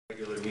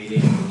Regular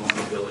meeting of the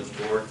Monee Village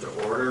Board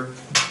to order.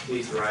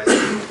 Please rise to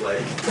the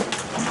pledge.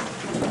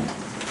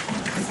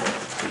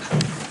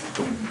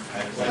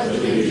 I pledge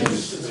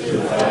allegiance to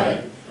the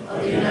flag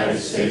of the United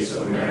States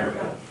of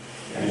America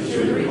and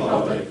to the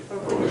republic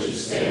for which it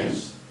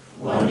stands,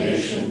 one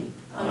nation,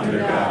 under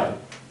God,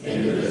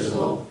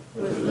 indivisible,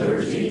 with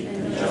liberty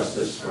and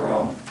justice for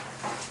all.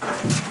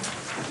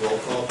 Roll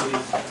call,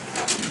 please.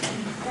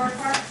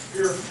 Barnhart.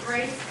 Here.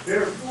 Gray.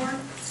 Here. Horn.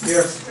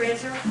 Here.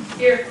 Granzer.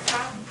 Here.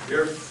 Pop.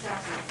 Here.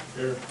 Stockton.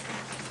 Here.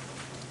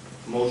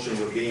 Motion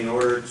would be in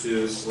order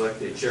to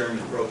select a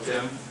chairman pro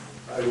tem.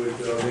 I would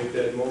make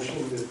that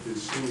motion that the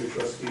senior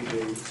trustee,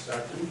 David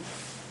Stockton,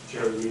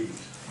 chair the meeting.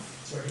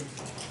 Sorry.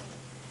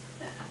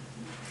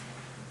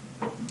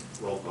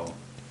 Roll call.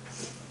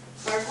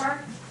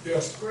 Barnhart.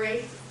 Yes.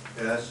 Gray.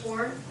 Yes.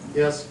 Horn.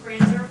 Yes.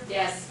 Granzer.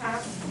 Yes.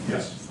 Pop.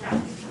 Yes.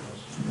 Stockton.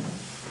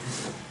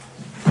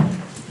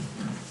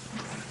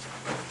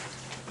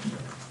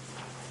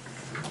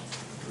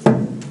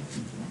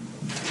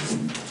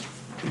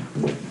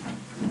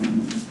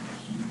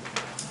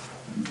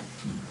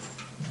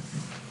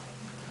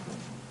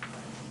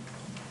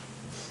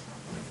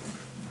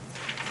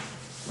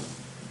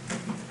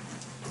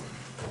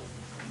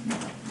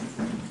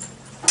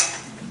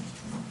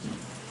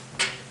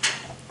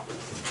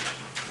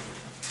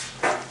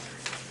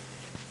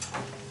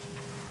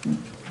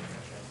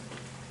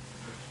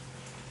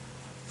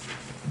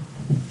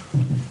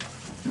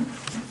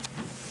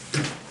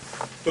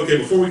 Okay,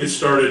 before we get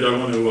started, I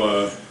want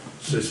to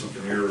say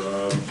something here.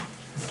 I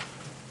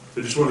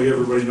just want to let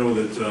everybody know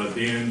that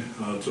Dan,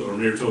 or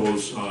Mayor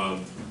Tobo's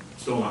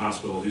still in the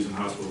hospital. He's in the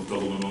hospital with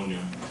double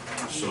pneumonia.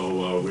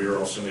 So we are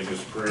all sending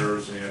his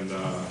prayers and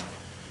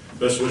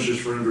best wishes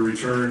for him to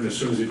return as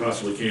soon as he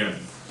possibly can.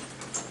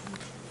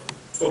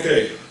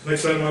 Okay,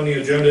 next item on the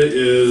agenda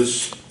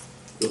is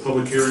the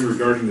public hearing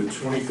regarding the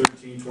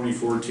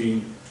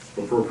 2013-2014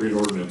 appropriate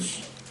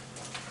ordinance.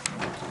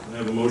 I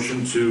have a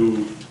motion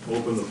to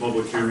open the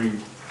public hearing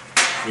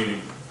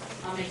meeting.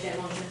 I'll make that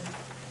motion.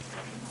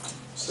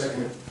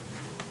 Second.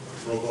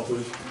 Roll call,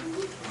 please.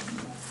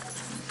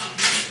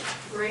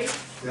 Gray.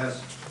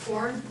 Yes.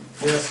 Horn.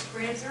 Yes.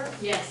 Granzer.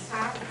 Yes.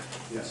 Pop.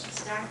 Yes.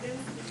 Stockton.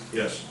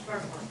 Yes.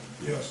 Barnhart.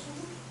 Yes.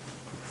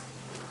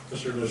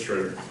 Mr.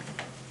 Administrator.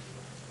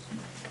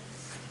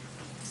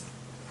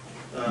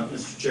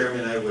 Mr.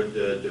 Chairman, I would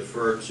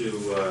defer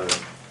to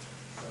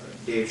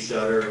Dave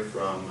Shutter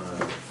from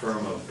the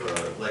firm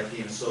of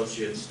Leckie &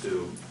 Associates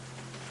to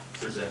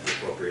present the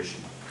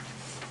appropriation.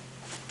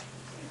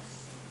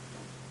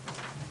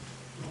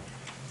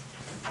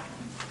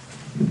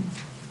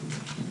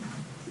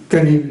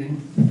 Good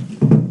evening.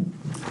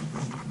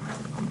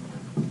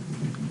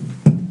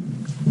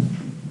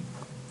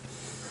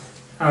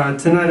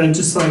 Tonight I'd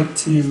just like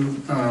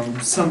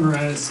to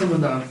summarize some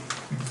of the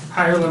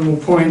higher level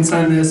points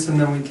on this, and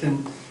then we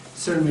can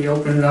certainly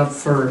open it up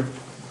for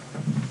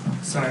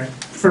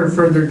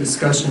further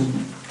discussion.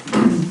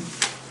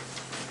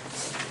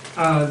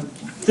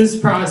 This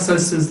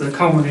process is the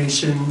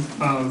culmination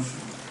of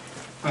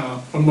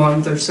a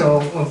month or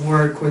so of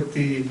work with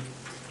the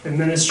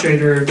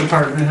administrator,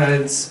 department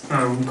heads,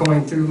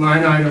 going through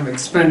line item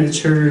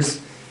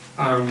expenditures,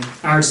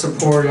 our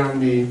support on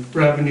the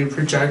revenue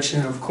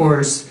projection, of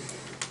course,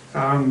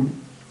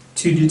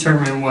 to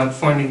determine what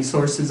funding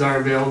sources are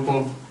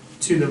available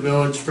to the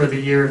village for the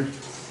year.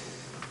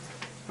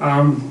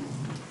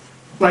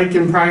 Like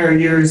in prior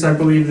years, I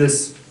believe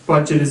this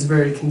budget is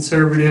very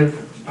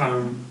conservative.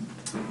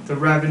 The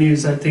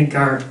revenues, I think,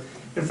 are,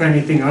 if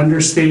anything,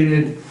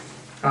 understated.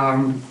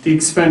 The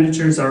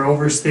expenditures are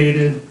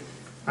overstated.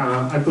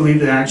 I believe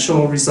the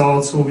actual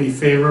results will be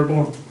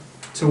favorable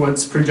to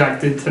what's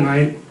projected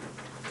tonight.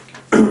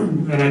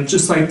 And I'd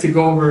just like to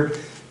go over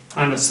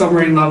on a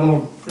summary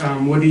level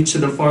what each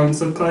of the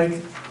funds look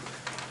like.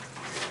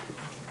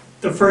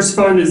 The first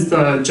fund is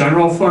the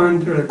general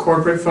fund, or the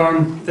corporate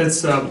fund.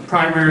 That's the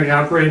primary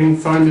operating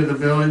fund of the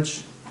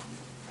village.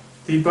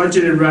 The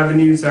budgeted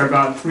revenues are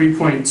about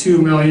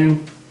 $3.2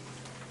 million.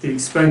 The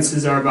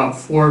expenses are about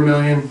 $4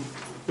 million,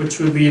 which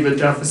would leave a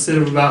deficit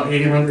of about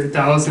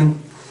 $800,000.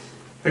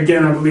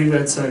 Again, I believe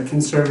that's a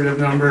conservative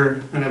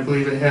number, and I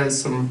believe it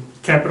has some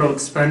capital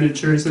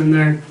expenditures in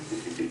there,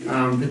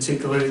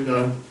 particularly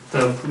the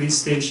police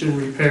station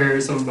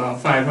repairs of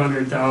about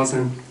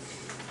 $500,000.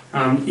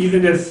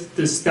 Even if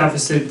this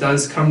deficit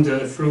does come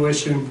to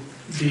fruition,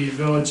 the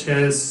village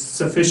has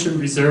sufficient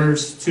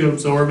reserves to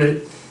absorb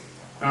it.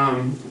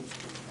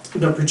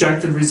 The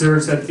projected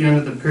reserves at the end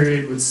of the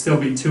period would still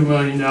be $2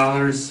 million,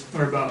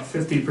 or about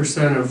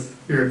 50% of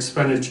your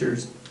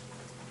expenditures.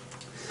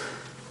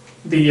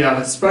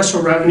 The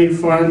special revenue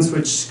funds,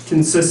 which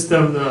consist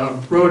of the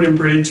road and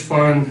bridge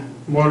fund,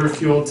 motor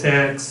fuel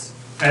tax,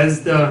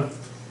 ESDA,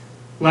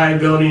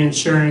 liability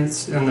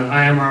insurance, and the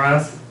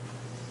IMRF,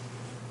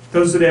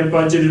 those would have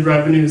budgeted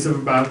revenues of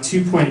about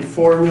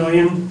 $2.4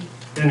 million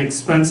and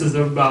expenses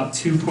of about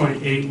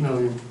 $2.8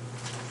 million.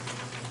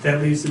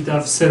 That leaves a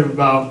deficit of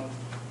about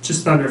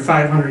just under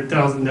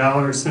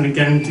 $500,000, and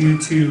again, due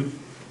to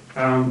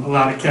a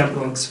lot of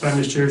capital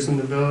expenditures in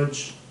the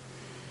village.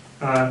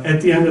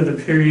 At the end of the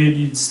period,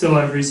 you'd still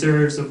have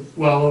reserves of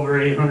well over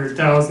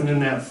 $800,000 in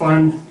that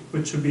fund,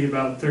 which would be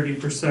about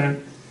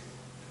 30%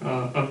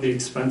 of the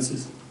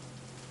expenses.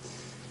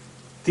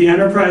 The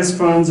enterprise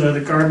funds are the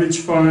garbage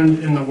fund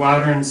and the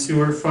water and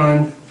sewer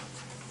fund.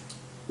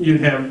 You'd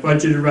have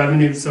budgeted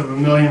revenues of $1.4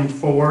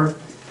 million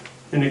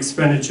and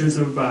expenditures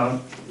of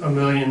about $1.9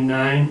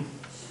 million.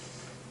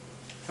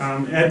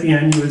 At the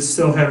end, you would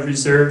still have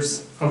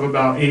reserves of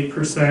about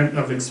 8%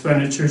 of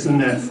expenditures in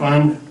that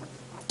fund.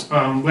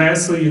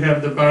 Lastly, you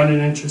have the bond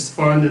and interest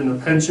fund and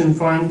the pension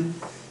fund.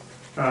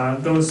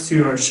 Those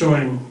two are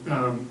showing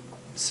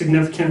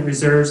significant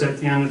reserves at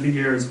the end of the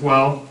year as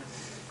well.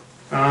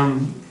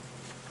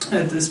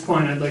 At this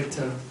point, I'd like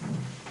to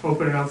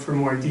open it up for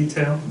more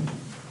detail.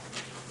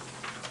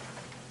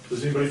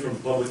 Does anybody from the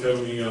public have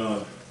any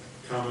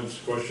comments,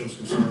 questions,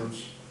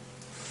 concerns?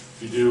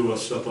 If you do,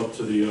 step up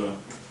to the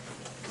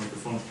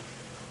microphone.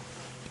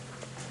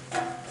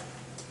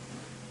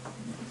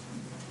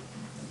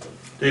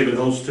 David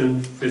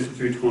Holston,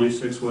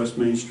 5326 West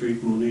Main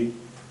Street, Monee.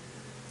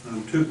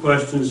 Two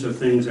questions of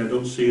things I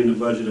don't see in the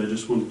budget I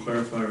just want to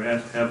clarify or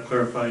have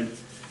clarified.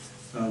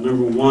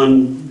 Number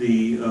one,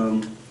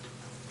 the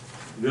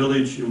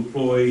village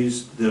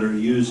employees that are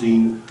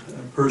using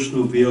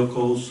personal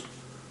vehicles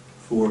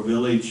for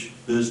village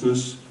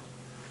business,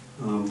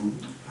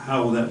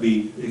 how will that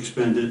be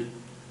expended?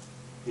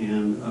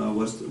 And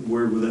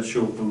where will that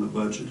show up on the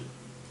budget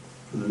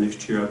for the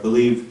next year? I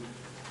believe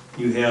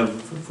you have,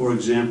 for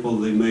example,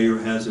 the mayor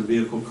has a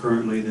vehicle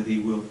currently that he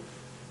will,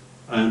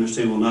 I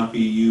understand, will not be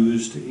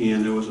used,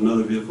 and there was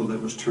another vehicle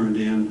that was turned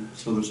in,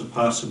 so there's a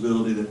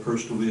possibility that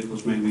personal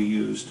vehicles may be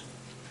used.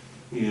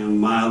 And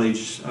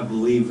mileage, I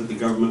believe at the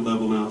government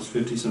level now is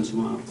 50 cents a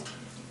mile.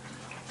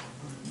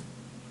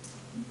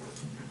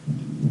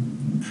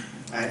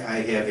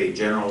 I have a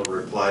general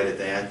reply to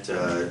that.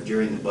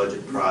 During the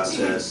budget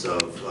process of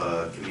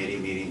committee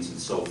meetings and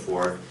so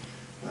forth,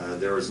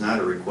 there was not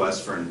a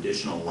request for an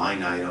additional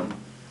line item.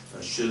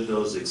 Should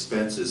those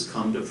expenses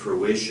come to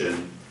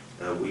fruition,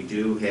 we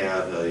do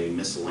have a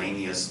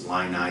miscellaneous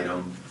line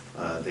item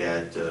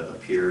that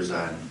appears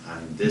on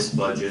this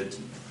budget,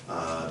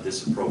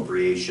 this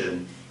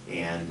appropriation,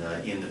 and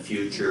in the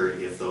future,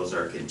 if those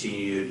are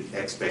continued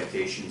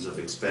expectations of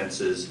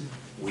expenses,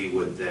 we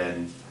would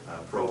then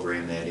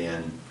program that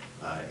in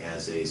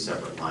as a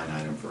separate line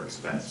item for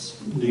expense.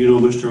 Do you know,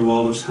 Mr.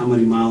 Wallace, how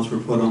many miles were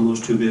put on those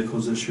two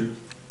vehicles this year?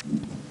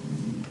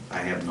 I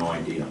have no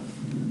idea,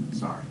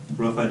 sorry.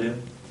 Rough idea?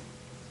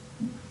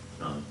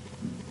 None.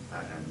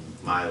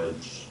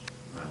 Mileage,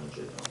 I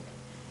don't.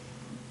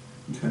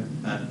 Okay.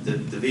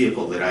 The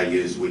vehicle that I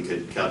use, we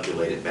could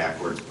calculate it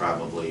backwards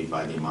probably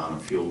by the amount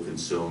of fuel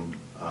consumed,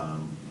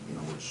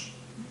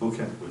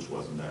 which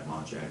wasn't that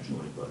much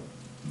actually, but.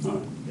 All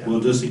right. Yeah. Well,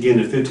 just again,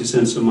 at 50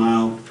 cents a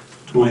mile,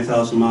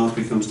 20,000 miles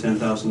becomes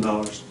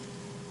 $10,000.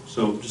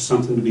 So just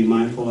something to be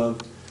mindful of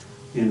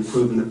in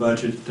improving the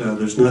budget.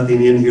 There's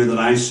nothing in here that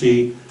I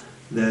see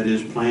that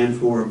is planned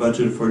for or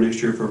budgeted for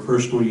next year for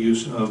personal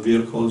use of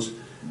vehicles.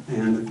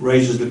 And it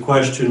raises the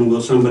question,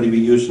 will somebody be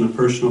using a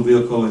personal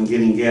vehicle and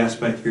getting gas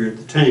back here at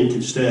the tank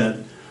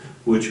instead,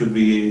 which would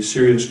be a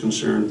serious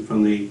concern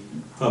from the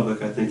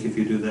public, I think, if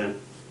you do that.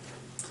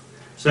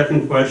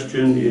 Second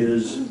question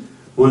is,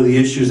 one of the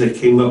issues that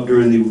came up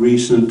during the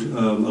recent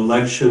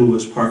election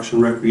was Parks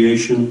and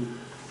Recreation.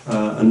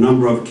 A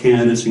number of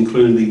candidates,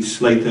 including the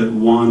slate that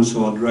won,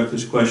 so I'll direct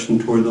this question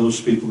toward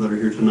those people that are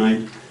here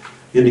tonight,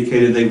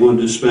 indicated they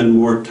wanted to spend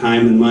more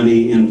time and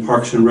money in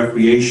Parks and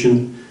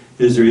Recreation.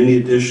 Is there any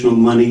additional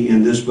money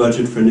in this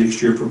budget for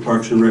next year for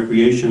Parks and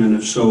Recreation, and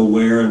if so,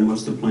 where and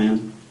what's the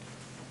plan?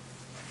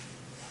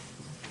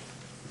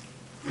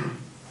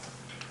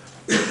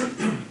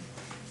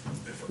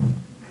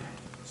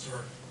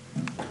 Sorry.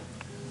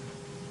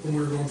 When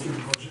we were going through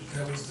the budget,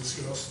 that was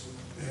discussed,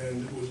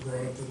 and it was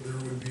brought up that there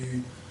would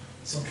be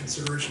some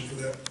consideration for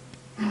that.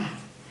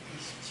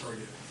 Sorry,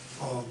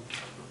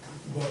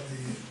 but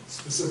the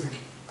specific,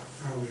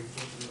 how do we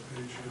flip to that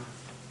page here?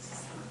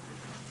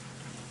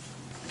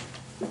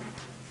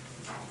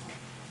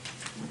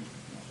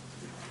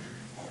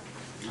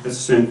 That's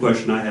the same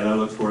question I had. I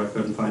looked for it, I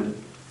couldn't find it.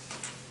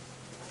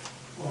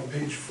 On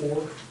page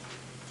 4.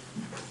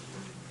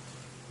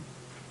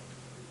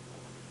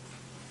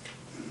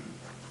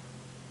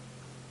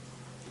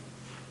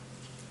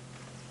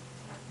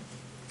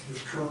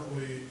 There's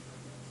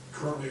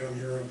currently on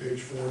here on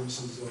page 4, this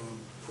is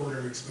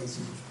program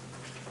expenses,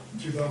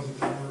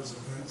 $2,000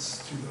 events,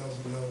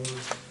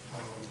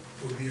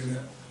 $2,000 would be in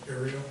that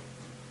area.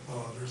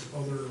 There's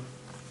other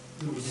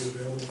that would be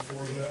available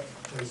for that,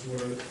 as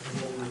what we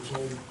were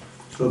told.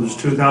 So there's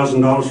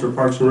 $2,000 for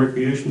Parks and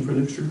Recreation for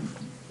next year?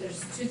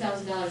 There's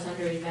 $2,000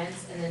 under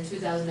events and then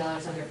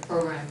 $2,000 under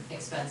program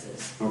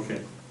expenses.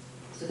 Okay,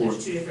 So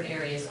there's two different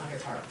areas under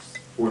parks.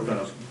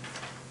 4,000.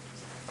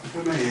 If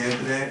I may add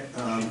to that,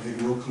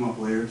 it will come up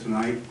later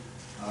tonight.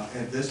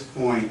 At this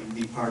point,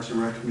 the Parks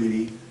and Rec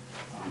Committee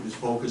Just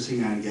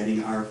focusing on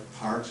getting our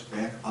parks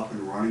back up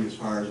and running as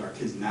far as our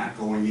kids not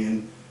going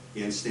in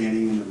and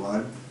standing in the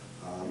mud.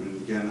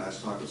 And again, I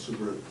was talking to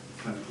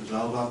Superintendent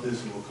Griselle about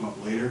this, and we'll come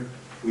up later.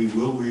 We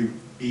will be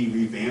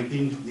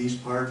revamping these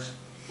parks,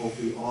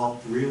 hopefully all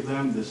 3 of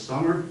them this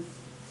summer,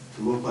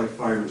 to look like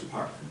Fireman's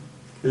Park.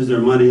 Is there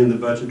money in the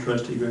budget,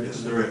 trustee Gray?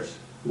 Yes, there is.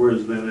 Where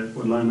is that at?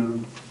 What line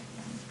item?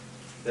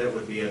 That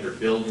would be under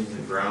buildings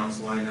and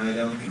grounds line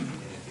item. And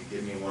if you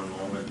give me one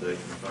moment, I can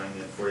find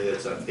that for you.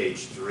 That's on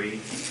page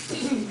 3.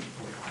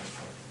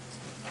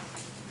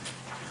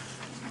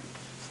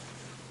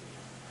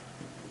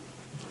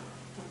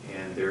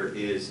 And there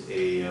is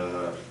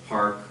a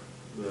park,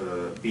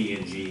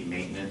 B&G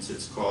maintenance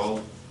it's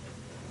called.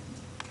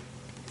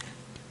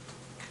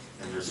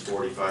 And there's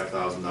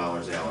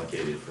 $45,000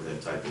 allocated for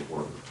that type of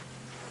work.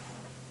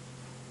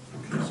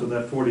 Okay, so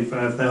that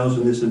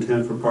 45,000 is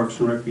intended for Parks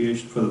and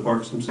Recreation, for the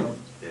parks themselves?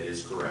 That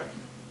is correct.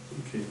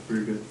 Okay,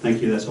 very good.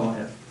 Thank you, that's all I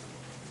have.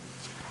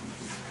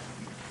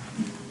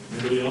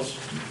 Anybody else?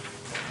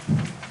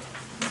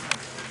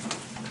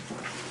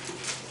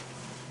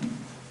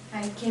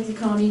 Hi, Kathy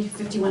Coney,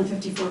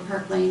 5154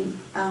 Park Lane.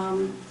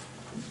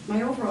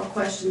 My overall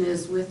question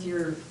is, with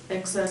your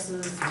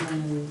excesses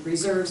and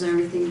reserves and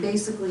everything,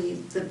 basically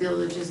the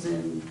village is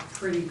in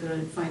pretty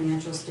good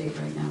financial state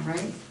right now,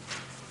 right?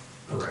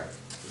 Correct.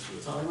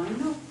 That's all I want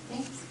to know.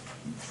 Thanks.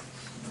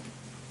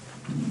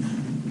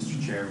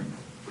 Mr. Chairman.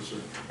 Yes,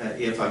 sir.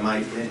 If I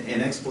might,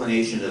 an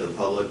explanation to the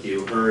public,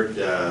 you heard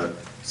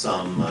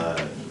some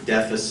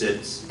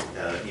deficits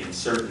in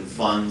certain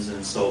funds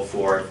and so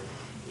forth,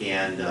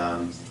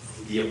 and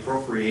the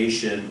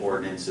appropriation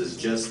ordinance is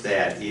just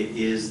that. It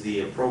is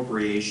the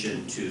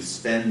appropriation to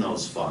spend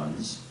those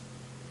funds.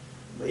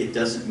 It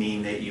doesn't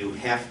mean that you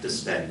have to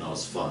spend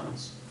those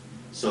funds.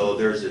 So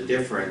there's a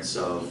difference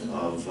of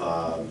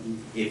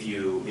if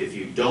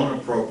you don't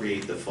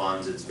appropriate the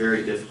funds, it's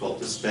very difficult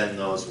to spend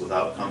those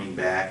without coming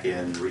back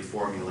and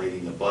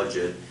reformulating the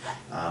budget.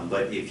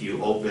 But if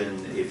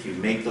you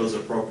make those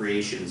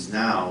appropriations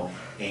now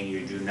and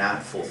you do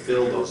not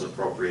fulfill those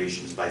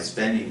appropriations by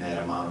spending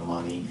that amount of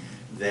money,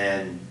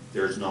 then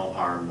there's no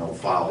harm, no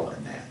foul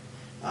in that.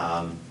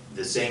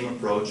 The same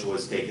approach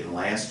was taken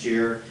last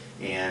year,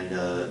 and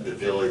the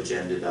village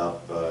ended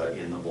up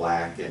in the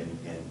black and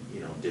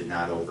did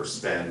not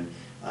overspend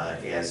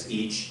as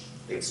each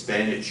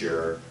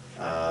expenditure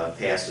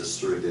passes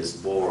through this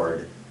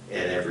board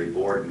at every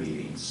board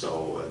meeting.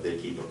 So they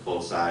keep a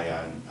close eye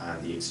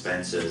on the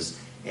expenses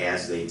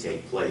as they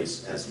take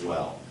place as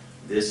well.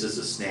 This is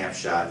a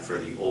snapshot for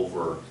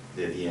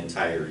the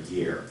entire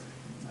year.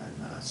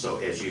 And so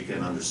as you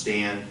can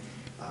understand,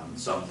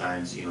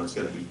 sometimes it's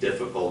going to be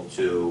difficult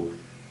to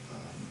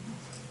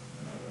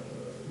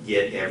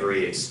get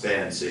every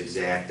expense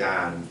exact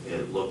on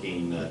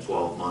looking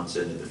 12 months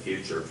into the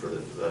future for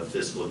the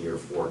fiscal year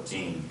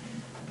 14.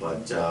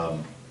 But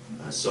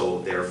so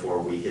therefore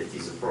we hit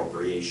these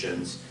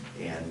appropriations,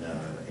 and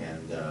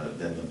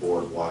then the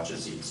board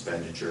watches the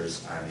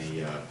expenditures on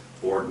a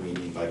board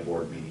meeting by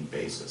board meeting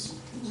basis.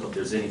 So if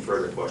there's any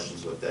further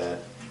questions with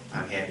that,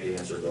 I'm happy to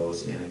answer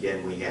those. And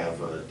again, we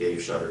have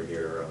Dave Shutter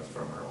here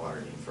from our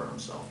auditing firm.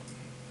 So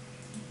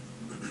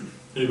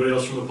Anybody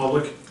else from the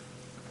public?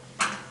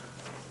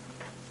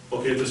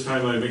 Okay, at this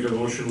time I make a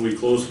motion, we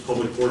close the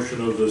public portion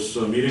of this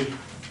meeting.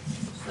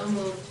 So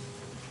moved.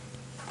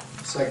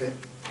 Second.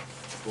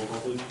 Roll call,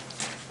 please.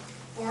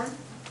 Horn,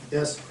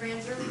 Yes.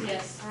 Franzer,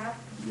 Yes. Pop,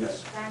 Yes.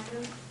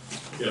 Stockton,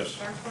 Yes.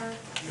 Farquhar,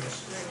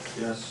 Yes.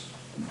 Gray. Yes.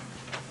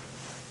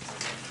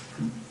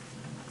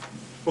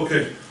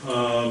 Okay,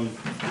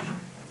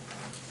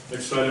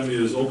 next item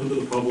is open to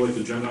the public,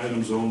 agenda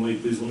items only.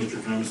 Please limit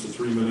your comments to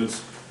 3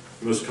 minutes.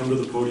 You must come to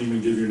the podium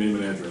and give your name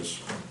and address.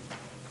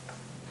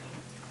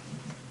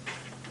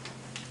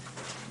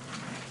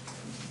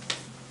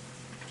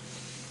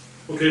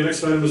 Okay,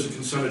 next item is the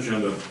consent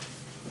agenda.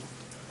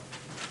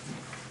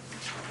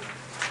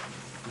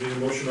 Need a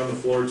motion on the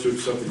floor to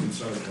accept the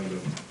consent agenda.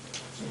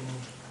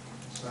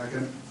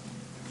 Second.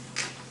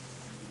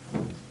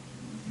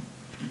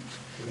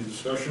 Any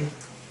discussion?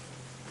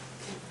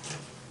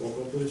 Roll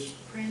call, please.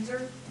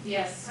 Franzer,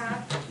 Yes.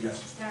 Pop,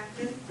 Yes.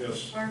 Stockton,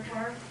 Yes.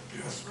 Farquhar,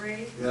 Yes.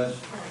 Gray, Yes.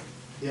 Horn.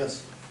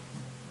 Yes.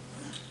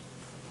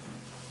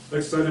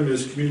 Next item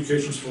is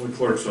communications from the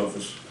clerk's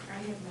office. I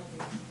have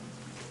nothing.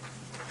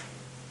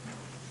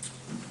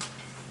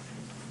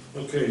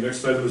 Okay,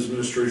 next item is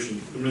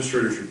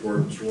administrator's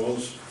report. Mr.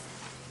 Wallace?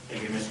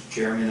 thank you, Mr.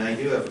 Chairman. I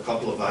do have a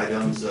couple of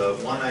items.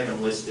 One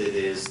item listed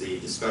is the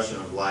discussion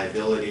of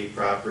liability,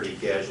 property,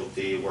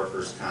 casualty,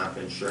 workers' comp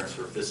insurance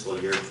for fiscal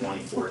year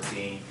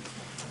 2014.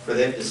 For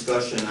that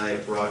discussion, I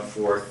have brought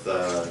forth,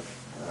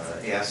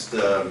 asked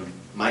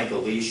Mike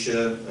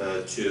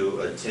Alicia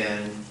to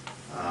attend,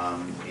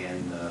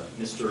 and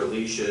Mr.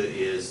 Alicia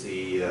is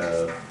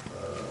the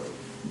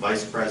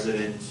vice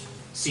president,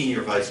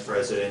 senior vice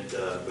president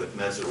with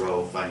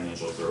Mesereau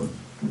Financial Group.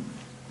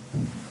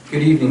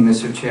 Good evening,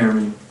 Mr.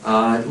 Chairman.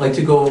 I'd like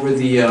to go over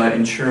the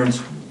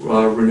insurance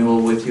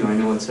renewal with you. I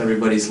know it's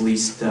everybody's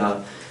least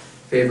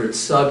favorite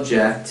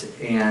subject,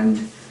 and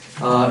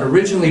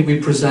Originally, we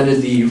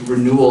presented the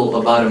renewal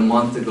about a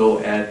month ago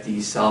at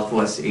the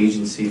Southwest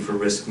Agency for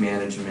Risk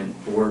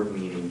Management Board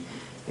meeting.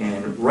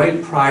 And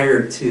right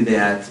prior to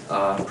that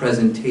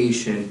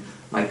presentation,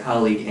 my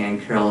colleague Ann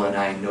Carroll and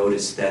I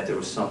noticed that there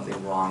was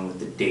something wrong with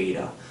the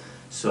data.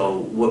 So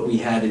what we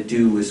had to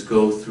do was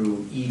go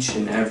through each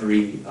and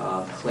every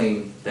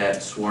claim that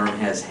SWRM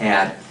has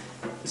had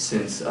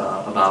since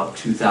about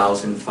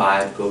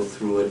 2005, go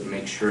through it and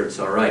make sure it's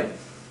all right.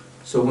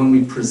 So when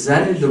we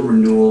presented the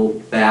renewal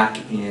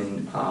back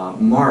in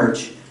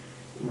March,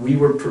 we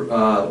were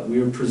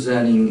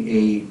presenting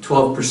a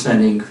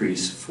 12%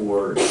 increase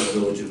for the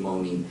Village of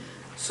Monee.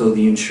 So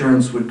the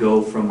insurance would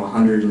go from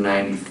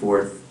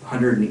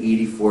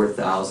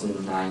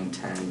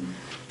 $184,910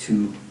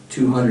 to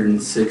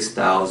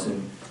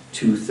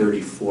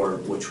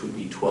 $206,234, which would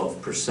be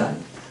 12%.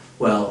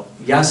 Well,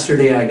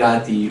 yesterday I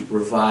got the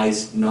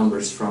revised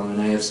numbers from,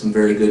 and I have some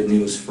very good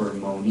news for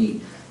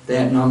Monee.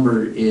 That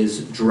number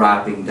is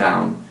dropping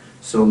down.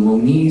 So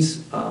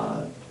Monee's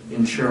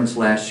insurance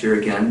last year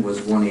again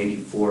was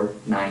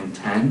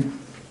 $184,910.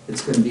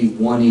 It's going to be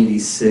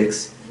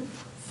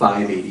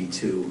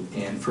 $186,582.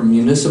 And for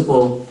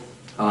municipal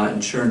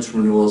insurance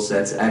renewals,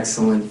 that's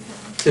excellent.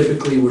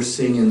 Typically, we're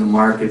seeing in the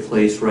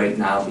marketplace right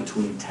now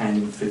between 10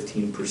 and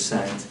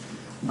 15%.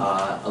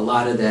 A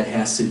lot of that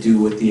has to do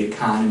with the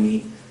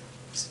economy.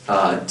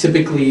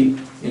 Typically,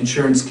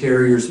 insurance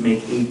carriers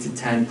make 8 to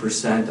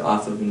 10%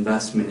 off of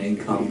investment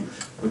income,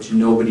 which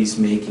nobody's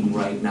making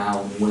right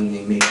now. And when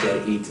they make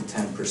that 8 to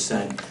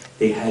 10%,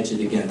 they hedge it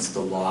against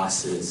the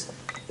losses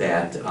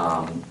that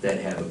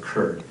have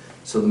occurred.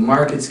 So the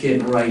market's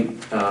getting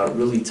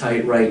really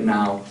tight right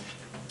now.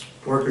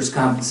 Workers'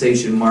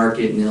 compensation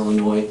market in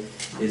Illinois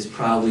is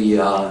probably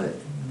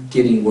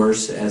getting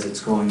worse as it's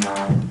going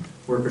on.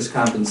 Workers'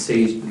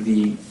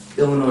 compensation,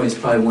 Illinois is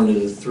probably one of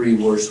the 3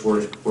 worst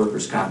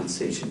workers'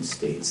 compensation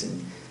states,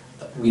 and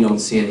we don't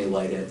see any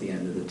light at the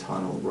end of the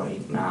tunnel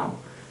right now.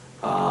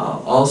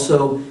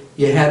 Also,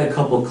 you had a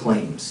couple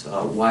claims.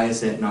 Why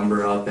is that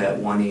number up at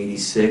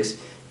 186?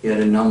 You had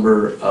a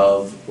number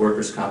of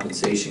workers'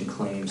 compensation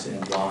claims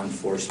and law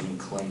enforcement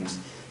claims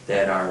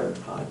that are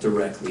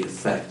directly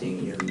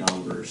affecting your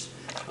numbers.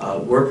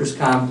 Workers'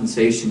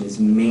 compensation is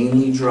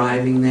mainly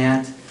driving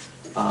that.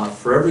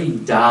 For every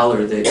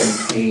dollar that you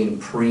pay in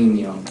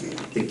premium,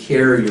 the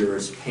carrier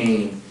is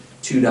paying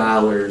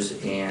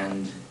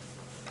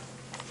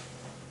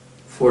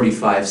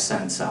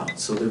 $2.45 out.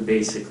 So they're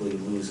basically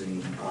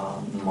losing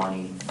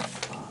money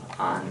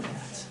on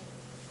that.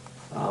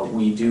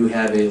 We do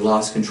have a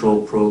loss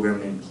control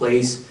program in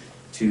place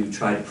to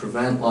try to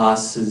prevent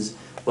losses,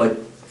 but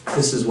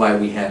this is why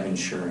we have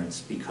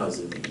insurance, because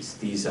of these.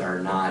 These are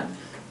not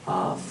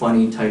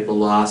funny type of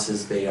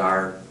losses, they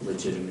are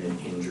legitimate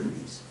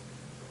injuries.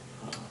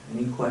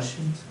 Any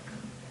questions?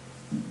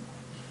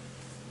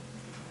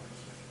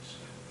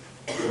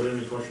 Are there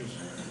any questions?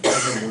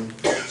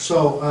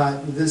 So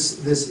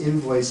this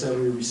invoice that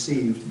we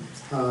received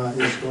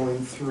is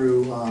going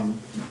through,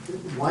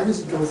 why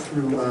does it go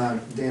through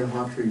Dan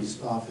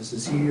Hawtrey's office?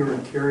 Is he your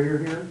carrier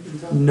here in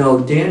town? No,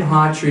 Dan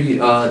Hawtrey,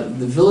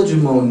 the Village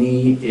of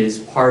Monee is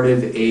part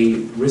of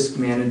a risk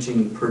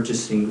managing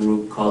purchasing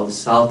group called the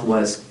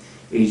Southwest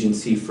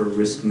Agency for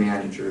Risk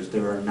Managers.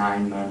 There are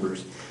 9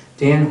 members.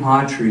 Dan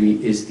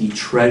Hawtrey is the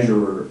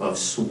treasurer of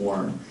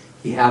SWRM.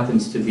 He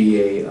happens to be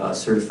a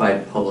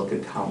certified public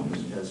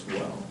accountant as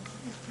well.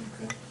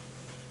 Okay.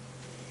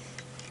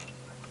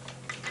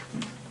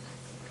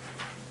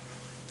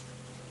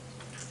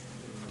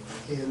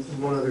 And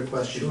one other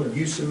question. Sure.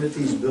 You submit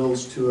these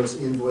bills to us,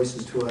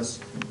 invoices to us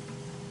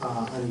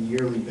on a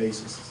yearly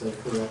basis, is that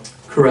correct?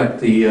 Correct.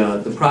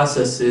 The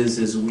process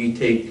is we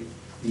take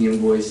the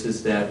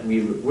invoices that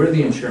we're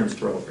the insurance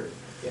broker.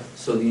 Yeah.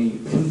 So the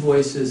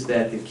invoices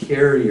that the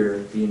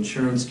carrier, the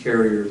insurance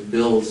carrier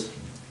bills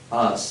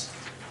us,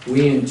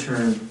 we in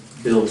turn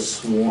bill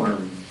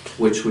SWRM,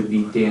 which would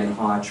be Dan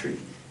Hawtrey.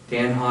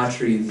 Dan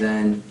Hawtrey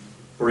then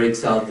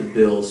breaks out the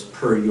bills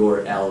per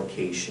your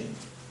allocation.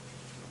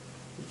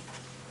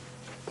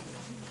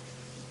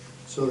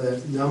 So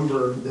that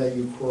number that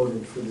you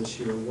quoted for this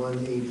year,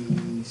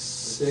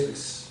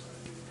 186,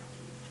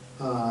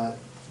 that,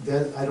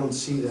 I don't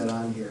see that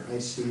on here. I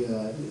see,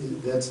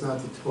 that's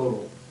not the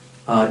total.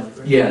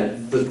 Yeah,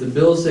 the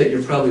bills that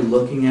you're probably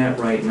looking at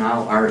right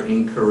now are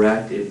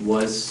incorrect. It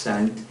was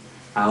sent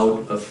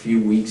out a few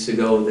weeks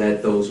ago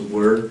that those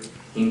were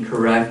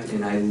incorrect,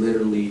 and I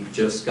literally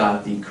just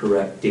got the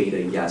correct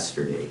data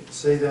yesterday.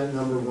 Say that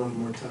number one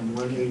more time,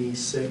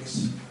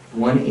 186,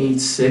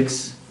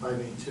 186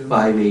 582?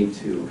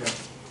 582. Okay.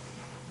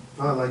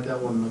 Oh, I like that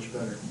one much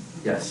better.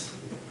 Yes,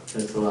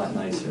 that's a lot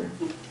nicer.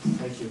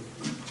 Thank you.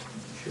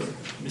 Sure.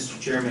 Mr.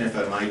 Chairman, if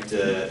I might,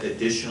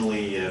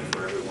 additionally,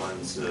 for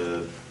everyone's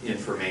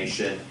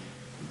information,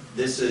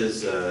 this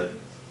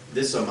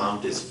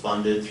amount is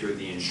funded through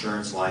the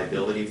insurance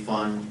liability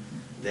fund.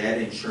 That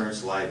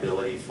insurance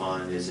liability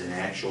fund is an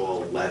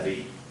actual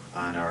levy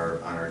on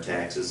our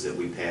taxes that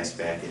we passed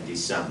back in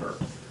December.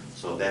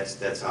 So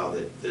that's how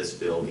this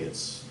bill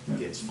gets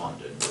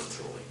funded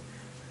virtually.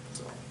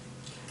 So,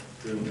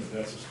 Driven if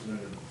that's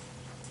submitted.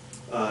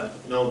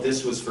 no,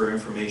 this was for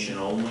information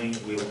only.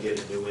 We will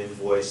get a new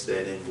invoice.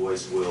 That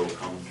invoice will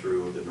come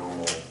through the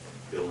normal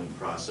billing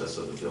process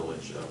of the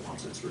village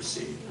once it's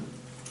received.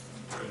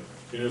 Okay.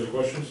 Any other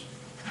questions?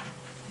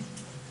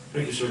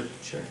 Thank you, sir.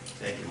 Sure.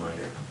 Thank you, Mike.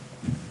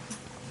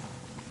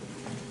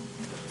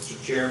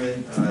 Mr.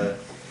 Chairman,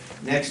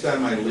 next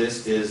on my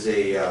list is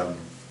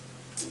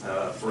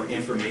for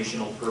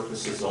informational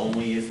purposes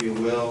only, if you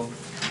will.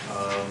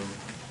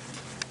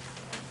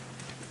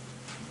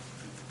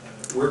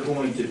 We're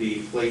going to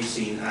be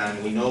placing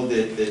on, we know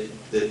that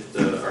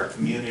our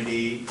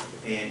community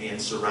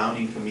and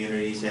surrounding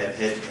communities have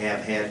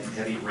had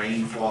heavy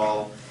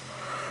rainfall,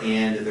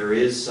 and there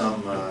is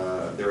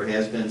there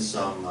has been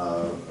some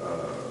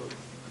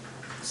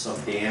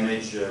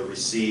damage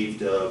received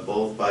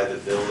both by the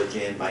village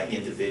and by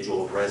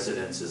individual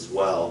residents as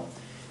well.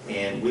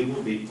 And we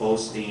will be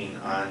posting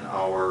on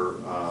our,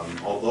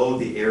 although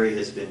the area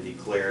has been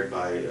declared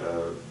by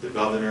the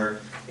governor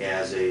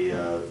as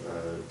a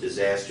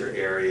disaster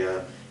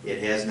area,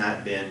 it has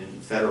not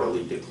been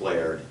federally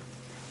declared.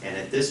 And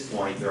at this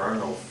point, there are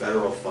no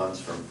federal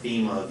funds from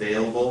FEMA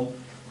available,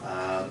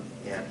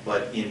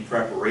 but in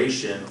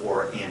preparation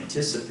or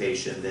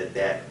anticipation that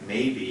that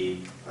may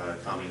be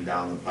coming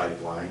down the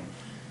pipeline,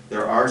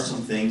 there are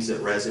some things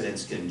that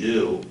residents can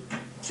do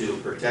to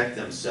protect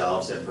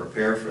themselves and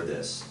prepare for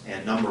this.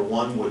 And number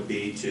one would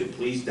be to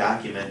please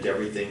document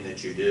everything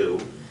that you do.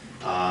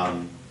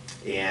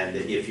 And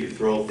if you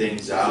throw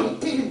things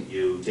out,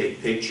 you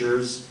take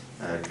pictures,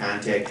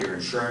 contact your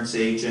insurance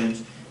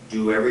agent,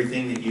 do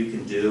everything that you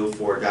can do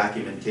for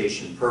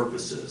documentation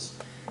purposes.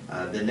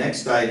 The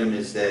next item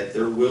is that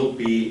there will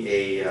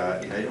be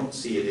and I don't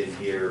see it in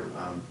here,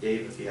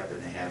 Dave, if you happen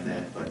to have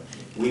that, but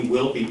we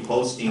will be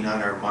posting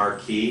on our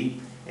marquee,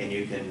 and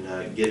you can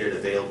get it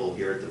available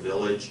here at the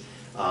village.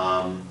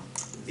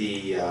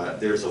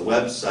 There's a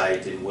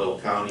website in Will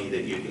County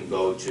that you can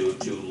go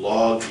to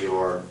log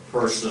your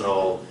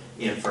personal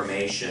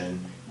information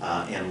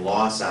and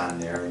loss on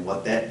there. And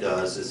what that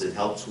does is it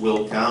helps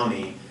Will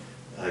County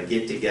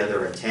get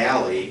together a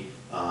tally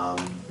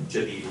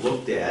to be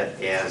looked at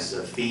as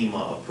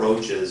FEMA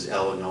approaches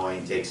Illinois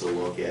and takes a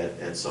look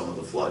at some of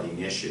the flooding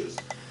issues.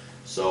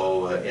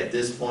 So at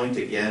this point,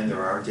 again,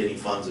 there aren't any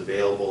funds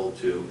available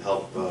to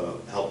help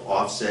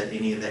offset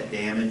any of that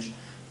damage,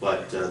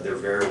 but there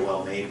very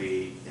well may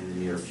be in the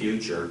near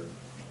future.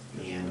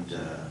 And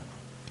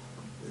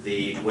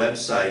the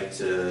website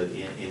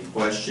in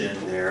question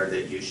there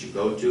that you should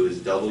go to is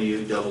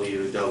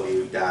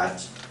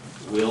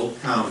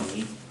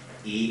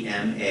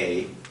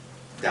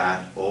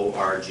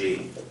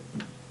www.willcountyema.org.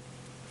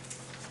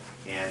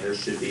 And there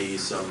should be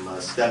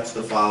some steps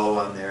to follow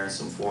on there,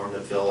 some form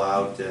to fill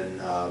out,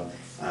 and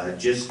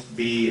just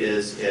be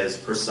as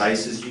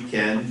precise as you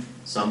can.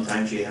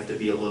 Sometimes you have to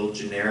be a little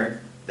generic,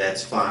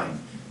 that's fine.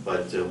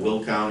 But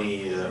Will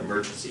County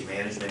Emergency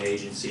Management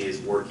Agency is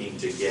working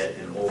to get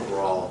an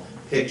overall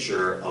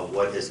picture of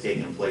what has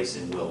taken place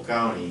in Will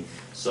County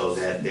so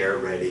that they're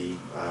ready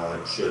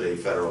should a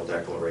federal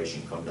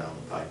declaration come down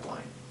the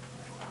pipeline.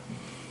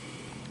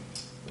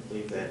 I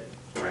believe that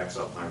wraps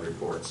up my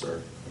report,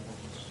 sir.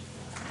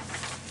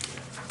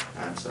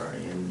 I'm sorry,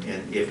 and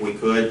if we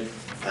could,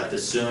 the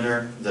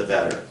sooner the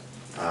better.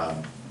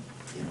 You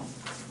know,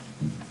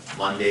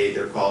 Monday,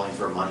 they're calling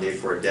for Monday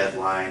for a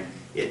deadline.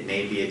 It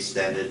may be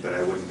extended, but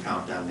I wouldn't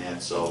count on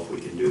that. So if we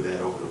can do that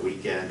over the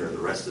weekend or the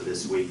rest of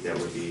this week, that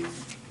would be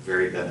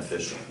very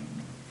beneficial.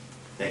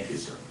 Thank you,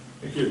 sir.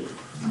 Thank you.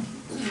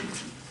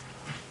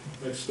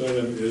 Next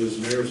item is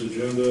mayor's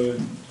agenda. There's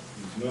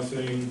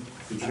nothing.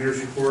 Engineers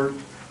report.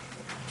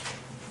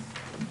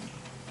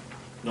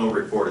 No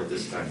report at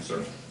this time,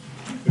 sir.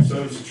 Next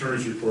item is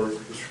attorney's report.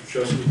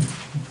 Mr. Chesky.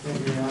 Thank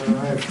you, Your Honor.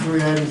 I have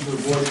 3 items for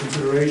board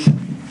consideration.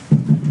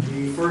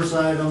 The first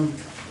item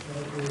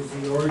is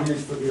the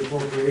ordinance for the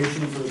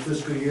appropriation for the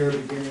fiscal year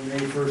beginning May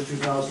 1st,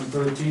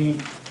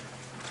 2013,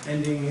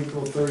 ending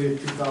April 30th,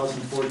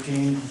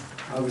 2014.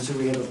 Obviously,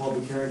 we had a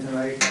public hearing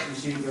tonight,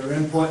 received their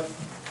input.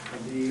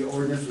 The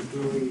ordinance was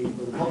duly,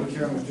 or the public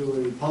hearing was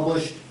duly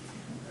published.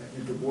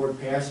 If the board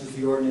passes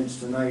the ordinance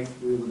tonight,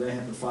 we will then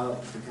have to file it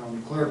with the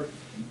county clerk.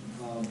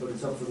 But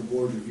it's up for the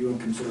board's review and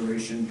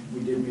consideration.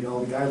 We did meet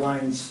all the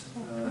guidelines,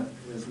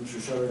 as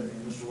Mr. Shutter and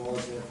Mr.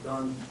 Wallace have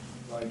done,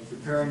 by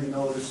preparing the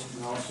notice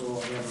and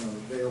also having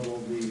available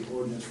the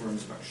ordinance for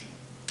inspection.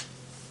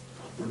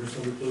 Ordinance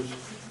number, please.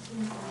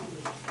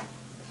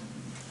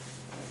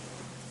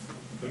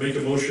 I make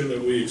a motion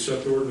that we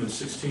accept ordinance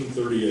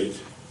 1638.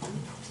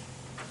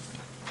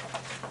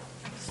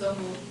 So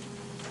moved.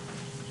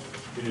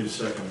 You need a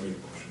second. I made a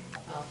motion.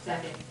 Oh,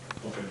 second,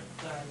 Okay.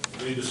 sorry.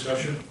 Any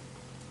discussion?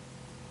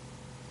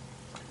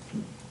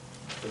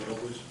 Roll call,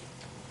 please.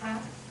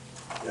 Pop,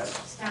 Yes.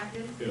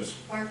 Stockton, Yes.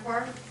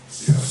 Farquhar,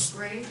 Yes.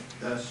 Gray,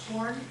 Yes.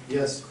 Horn,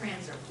 Yes.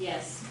 Cranzer.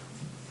 Yes.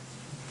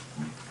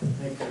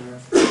 Thank you, Mayor.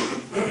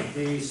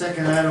 The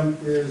second item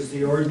is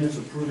the ordinance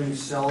approving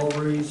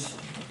salaries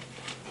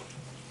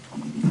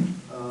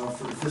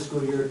for the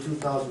fiscal year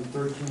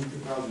 2013,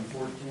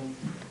 2014.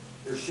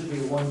 There should be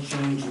one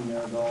change in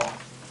there though.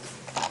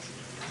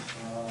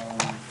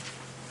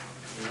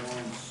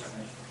 One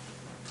second.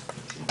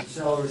 The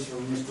salaries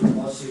from Mr.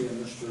 Bussey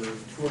and Mr.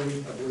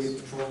 Twilly, I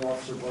believe Patrol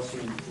Officer Bussey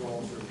and Patrol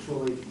Officer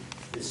Twilly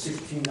is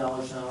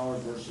 $16 an hour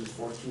versus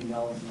 $14 an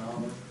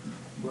hour.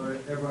 But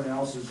everyone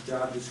else's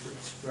job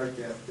description, right,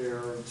 that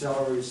their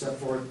salary is set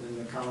forth in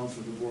the columns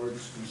for the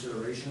board's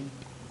consideration.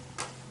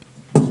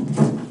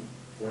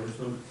 Ordinance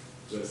number?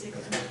 Is that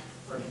it?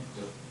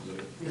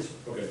 Yes.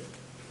 Okay.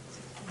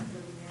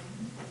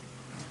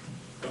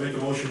 I make a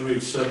motion we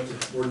accept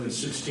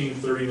ordinance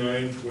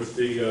 1639 with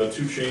the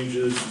two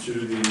changes to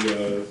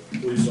the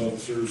police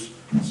officer's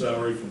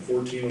salary from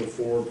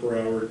 $14.04 per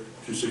hour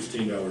to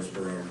 $16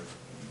 per hour.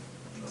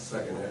 I'll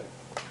second that.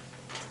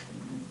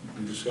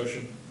 Any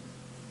discussion?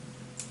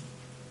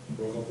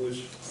 Roll call,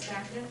 please.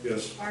 Stockton?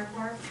 Yes.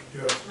 Farquhar?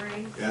 Yes.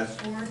 Gray? Yes.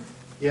 Horn?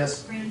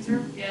 Yes.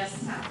 Franzer?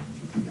 Yes. Tom?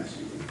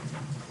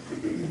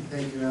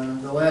 Thank you, Anna.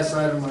 The last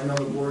item, I know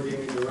the board gave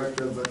me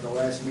directive at the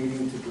last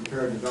meeting to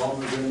prepare a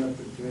development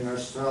agreement between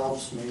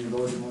ourselves, mainly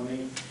those of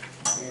Monee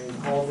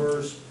and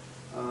Culvers.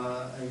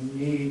 I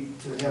need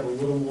to have a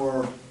little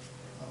more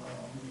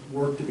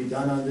work to be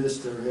done on this.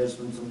 There has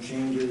been some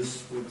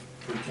changes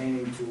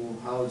pertaining to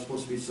how it's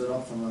supposed to be set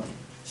up from a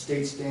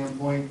state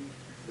standpoint.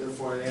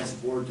 Therefore, I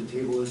ask the board to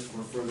table this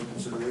for further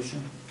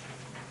consideration.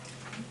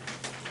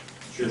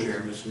 Sure, Chair.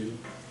 This meeting.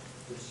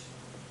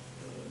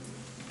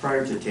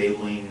 Prior to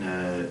tabling,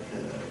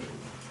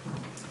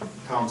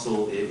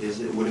 council,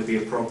 would it be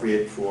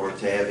appropriate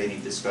to have any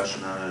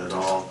discussion on it at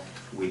all?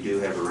 We do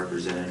have a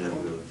representative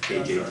of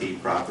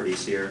KJT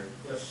Properties here,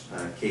 Yes.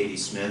 Katie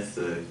Smith.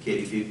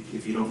 Katie,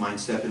 if you don't mind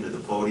stepping to the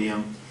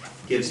podium,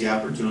 gives the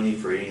opportunity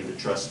for any of the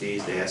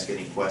trustees to ask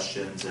any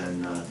questions,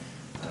 and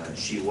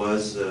she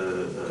was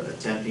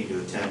attempting to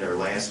attend our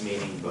last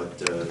meeting, but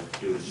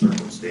due to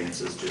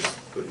circumstances, just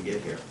couldn't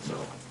get here, so.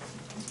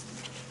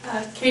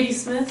 Katie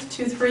Smith,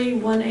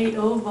 23180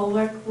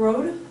 Volbeck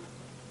Road.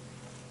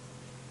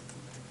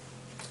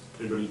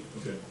 Anybody?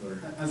 Okay, Larry.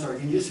 I'm sorry,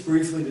 can you just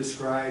briefly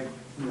describe,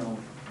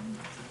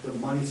 the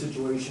money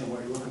situation,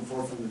 what you're looking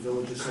for from the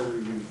village, just so we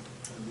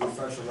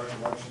refresh our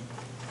recollection?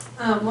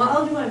 Well,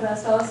 I'll do my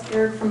best. I'll ask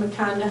Eric from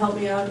McCon to help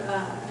me out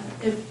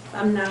if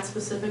I'm not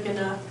specific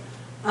enough.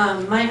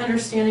 My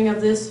understanding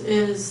of this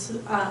is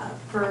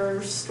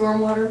for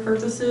stormwater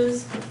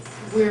purposes,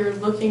 we're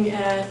looking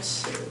at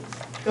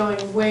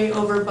going way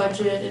over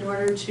budget in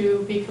order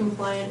to be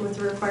compliant with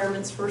the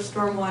requirements for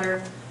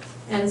stormwater.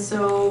 And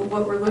so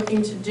what we're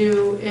looking to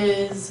do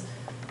is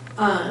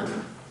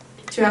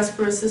to ask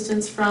for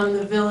assistance from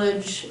the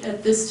village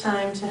at this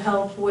time to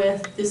help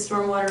with the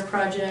stormwater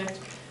project.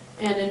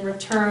 And in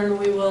return,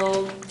 we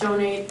will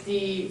donate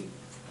the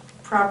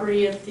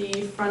property at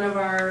the front of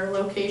our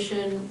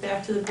location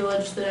back to the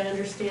village that I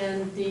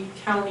understand the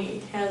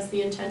county has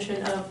the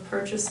intention of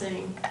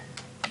purchasing,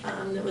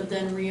 that would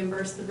then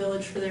reimburse the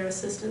village for their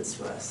assistance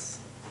to us.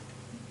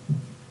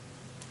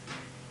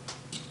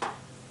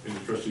 Any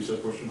trustees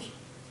have questions?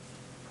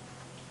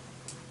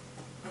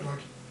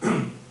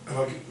 I'd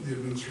like the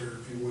administrator,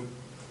 if you would,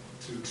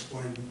 to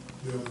explain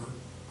the other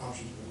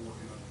options we're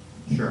working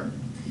on. Sure.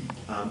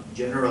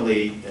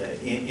 Generally,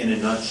 in a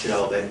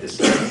nutshell, that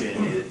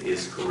description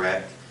is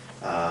correct.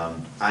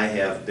 I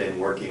have been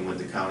working with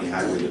the County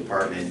Highway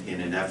Department in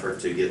an effort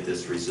to get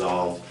this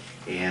resolved,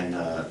 and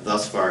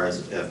thus far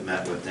have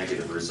met with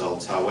negative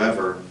results.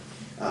 However,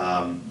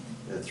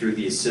 through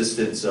the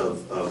assistance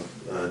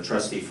of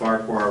Trustee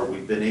Farquhar,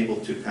 we've been able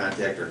to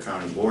contact our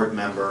county board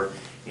member,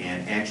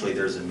 and actually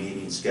there's a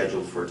meeting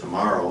scheduled for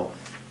tomorrow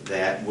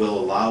that will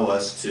allow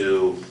us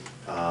to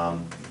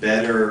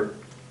better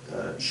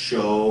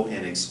show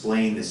and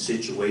explain the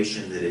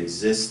situation that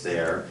exists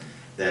there.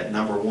 That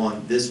number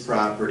one, this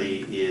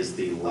property is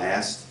the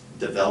last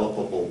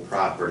developable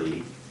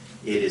property.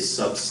 It is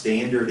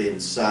substandard in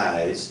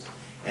size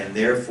and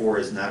therefore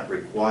is not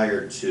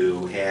required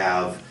to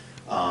have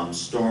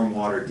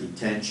stormwater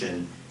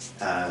detention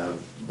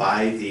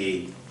by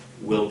the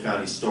Will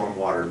County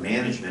Stormwater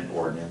Management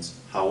Ordinance.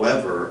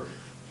 However,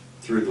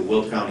 through the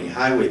Will County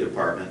Highway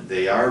Department,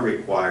 they are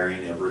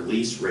requiring a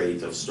release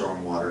rate of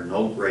stormwater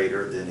no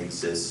greater than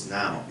exists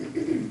now.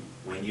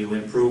 When you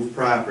improve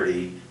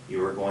property,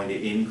 you are going to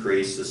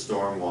increase the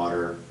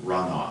stormwater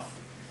runoff.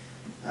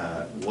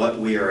 What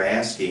we are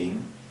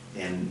asking,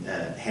 and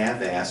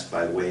have asked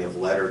by way of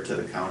letter to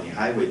the County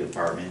Highway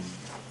Department,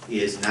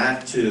 is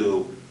not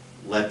to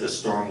let the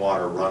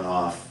stormwater run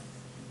off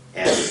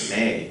as it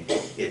may.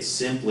 It's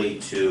simply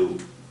to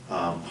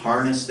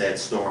harness that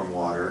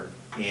stormwater,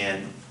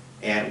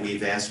 and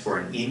we've asked for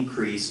an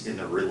increase in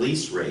the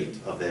release rate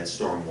of that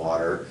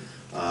stormwater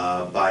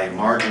by a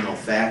marginal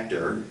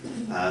factor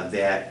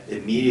that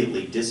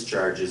immediately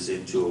discharges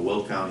into a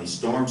Will County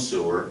storm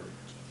sewer,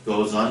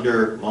 goes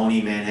under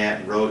Monee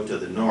Manhattan Road to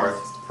the north,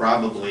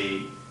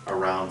 probably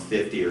around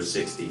 50 or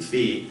 60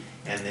 feet,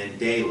 and then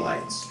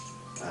daylights.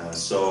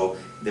 So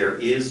there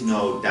is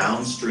no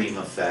downstream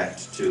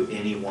effect to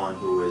anyone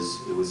who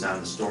is on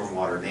the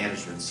stormwater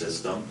management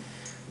system.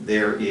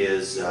 There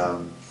is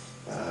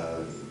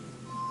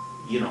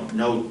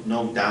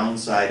no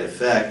downside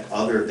effect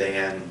other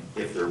than,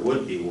 if there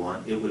would be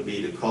one, it would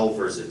be the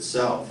culvers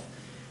itself.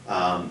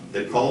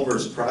 The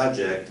culvers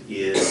project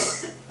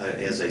is,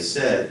 as I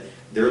said,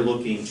 they're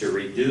looking to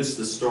reduce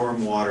the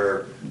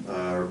stormwater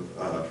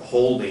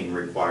holding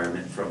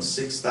requirement from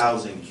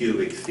 6,000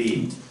 cubic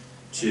feet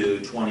to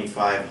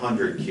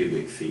 2,500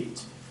 cubic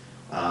feet.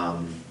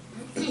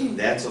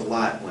 That's a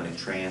lot when it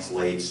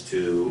translates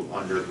to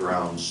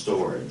underground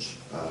storage.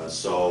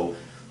 So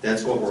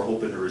that's what we're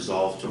hoping to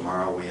resolve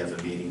tomorrow. We have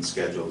a meeting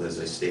scheduled, as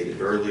I stated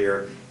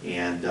earlier,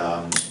 and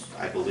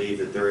I believe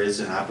that there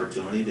is an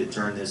opportunity to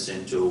turn this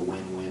into a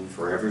win-win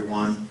for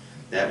everyone.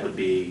 That would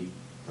be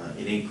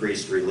an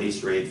increased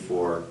release rate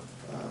for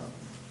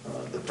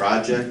the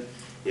project.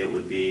 It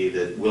would be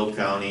that Will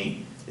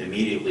County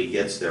immediately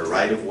gets their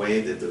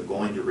right-of-way that they're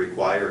going to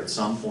require at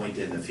some point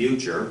in the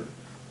future,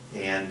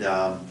 and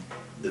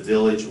the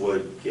village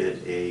would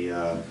get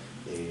a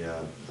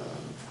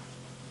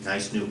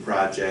nice new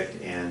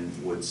project and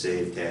would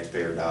save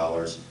taxpayer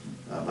dollars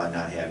by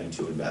not having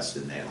to invest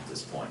in that at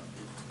this point.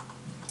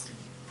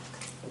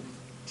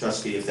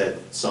 Trustee, if that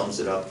sums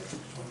it up,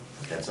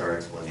 that's our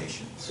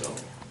explanation, so.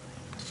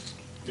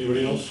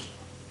 Anybody else?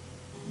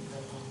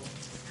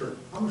 Sure.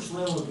 How much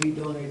land will be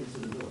donated to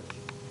the village?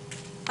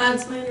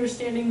 It's my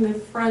understanding the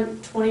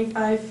front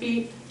 25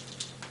 feet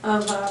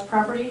of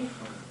property.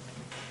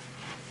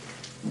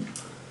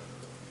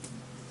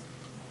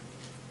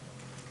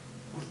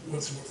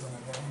 What's on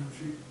that, 100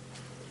 feet?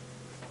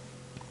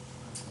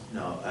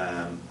 No,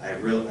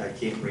 I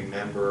can't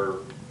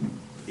remember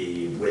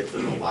the width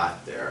of the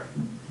lot there.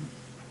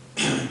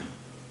 Yeah,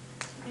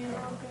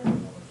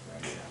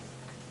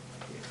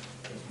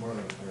 It's more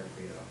than 100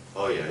 feet off.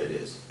 Oh, yeah, it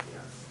is,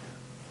 yeah.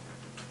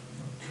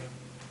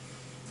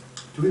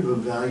 Do we have a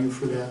value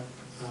for that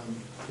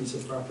piece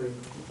of property?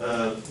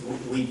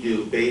 We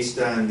do, based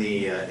on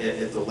the,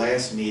 at the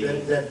last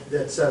meeting.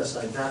 That set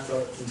aside, not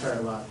the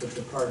entire lot, but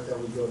the part that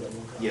would go to Will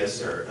County. Yes,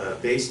 sir.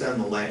 Based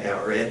on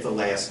at the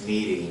last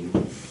meeting,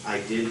 I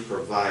did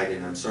provide,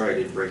 and I'm sorry I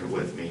didn't bring it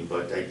with me,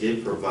 but I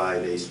did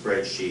provide a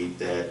spreadsheet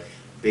that,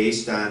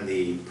 based on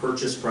the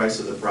purchase price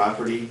of the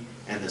property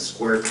and the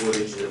square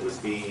footage that was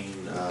being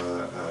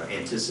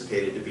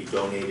anticipated to be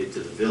donated to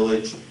the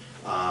village,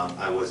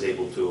 I was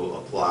able to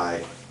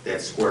apply that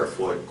square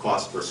foot,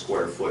 cost per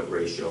square foot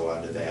ratio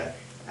onto that.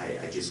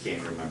 I just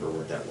can't remember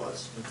what that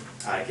was.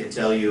 I can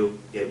tell you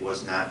it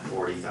was not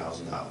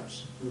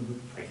 $40,000.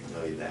 I can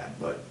tell you that,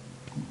 but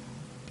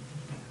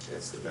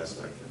that's the best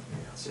I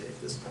can say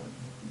at this point.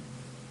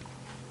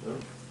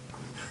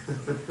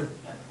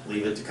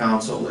 Leave it to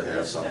council to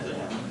have something.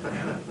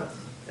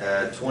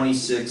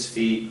 26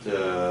 feet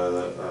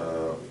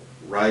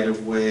right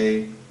of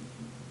way.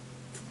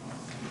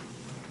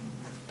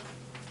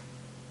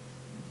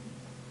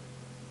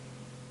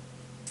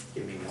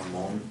 Give me one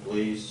moment,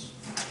 please.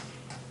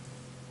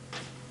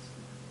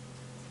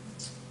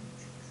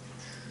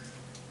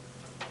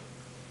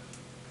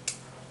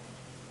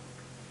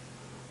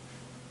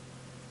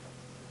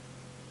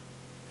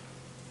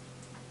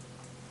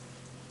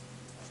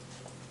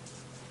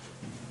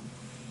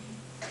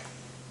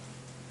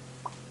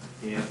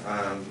 Yeah,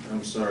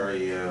 I'm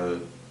sorry,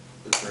 Attorney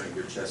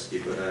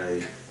Gurcheski, but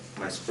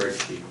my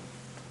spreadsheet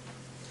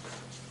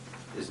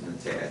isn't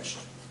attached,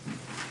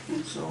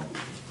 so,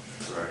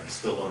 sorry,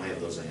 still don't have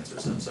those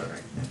answers, I'm sorry.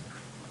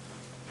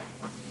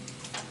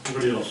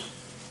 Anybody else?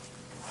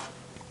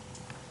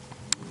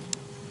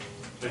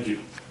 Thank you.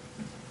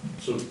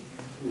 So,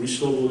 we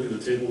still looking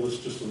to table this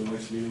just to the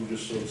next meeting,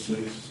 just so it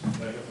stays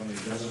back up on the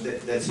agenda?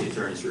 That's the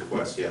attorney's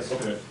request, yes.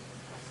 Okay.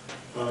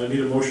 I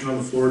need a motion on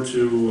the floor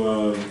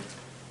to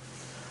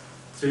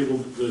table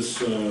this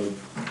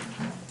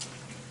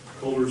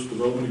Culver's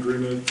development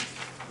agreement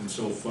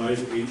until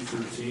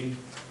 5/8/13.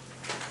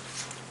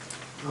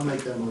 I'll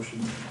make that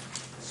motion.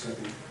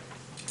 Second.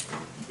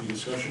 Any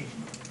discussion?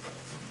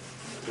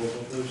 Roll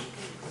call, please.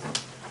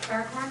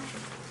 Farquhar,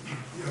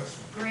 Yes.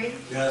 Gray,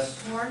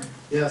 Yes. Horn,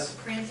 Yes.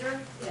 Cranzer.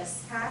 Yes.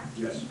 Pat,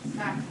 Yes.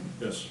 Stockton.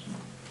 Yes.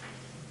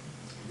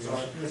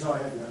 That's all I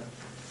have, Your Honor.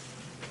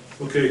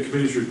 Okay,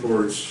 committee's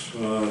reports.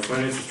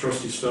 Finances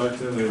trustee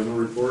Stockton, I have no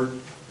report.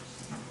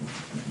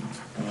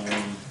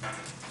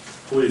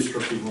 Police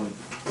trustee Horn.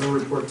 No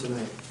report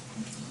tonight.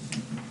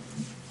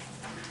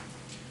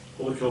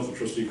 Public health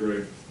trustee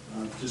Gray.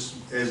 Just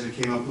as it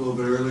came up a little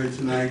bit earlier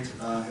tonight,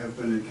 have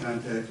been in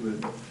contact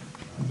with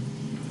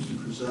Mr.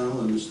 Crizell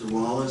and Mr.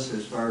 Wallace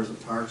as far as the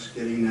parks,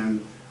 getting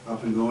them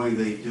up and going.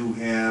 They do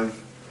have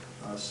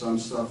some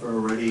stuff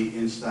already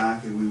in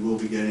stock, and we will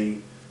be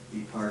getting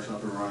the parks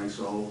up and running,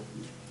 so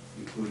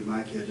including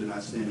my kids are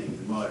not standing in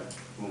the mud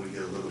when we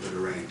get a little bit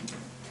of rain.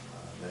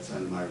 That's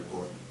on my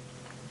report.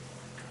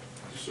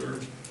 Yes, sir.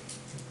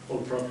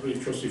 Public property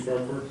trustee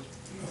Farquhar.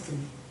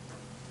 Nothing.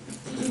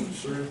 Yes,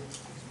 sir.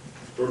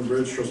 Road and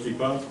Bridge trustee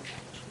Pop.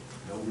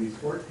 No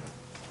report?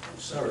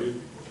 Sorry.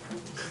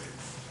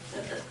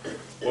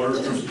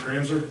 Water trustee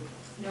Cranzer.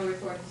 No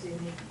report this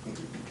evening.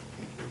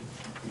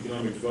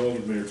 Economic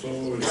Development Mayor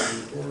Tolo, any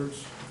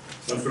reports?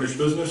 Unfinished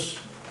business?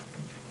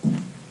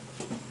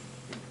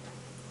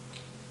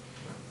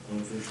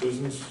 Unfinished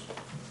business?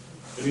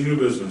 Any new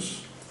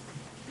business?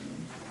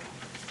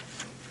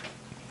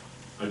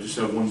 I just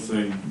have one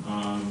thing.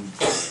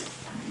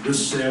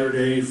 This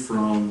Saturday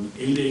from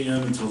 8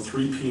 a.m. until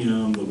 3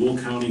 p.m., the Will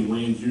County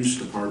Land Use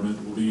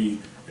Department will be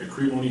at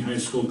Monee High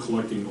School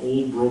collecting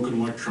old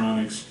broken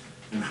electronics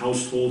and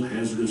household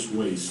hazardous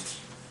waste.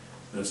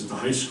 That's at the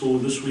high school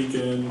this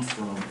weekend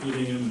from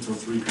 8 a.m. until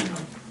 3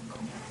 p.m.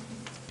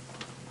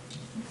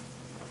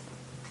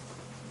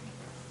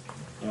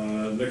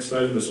 Next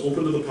item is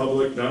open to the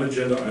public,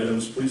 non-agenda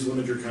items. Please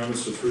limit your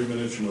comments to 3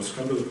 minutes. You must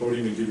come to the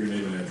podium and give your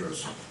name and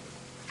address.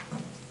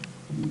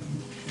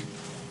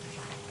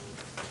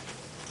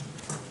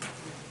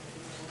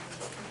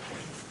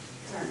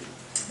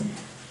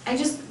 I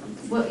just,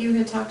 what you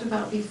had talked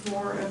about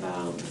before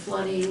about the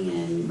flooding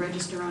and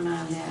register on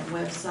that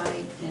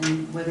website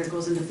and whether it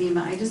goes into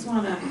FEMA, I just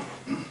want to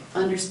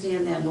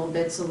understand that a little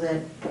bit so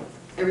that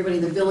everybody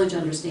in the village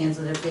understands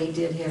that if they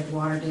did have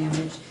water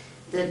damage,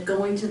 that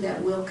going to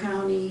that Will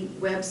County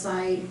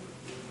website,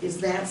 is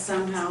that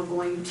somehow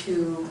going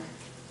to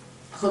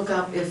hook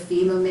up if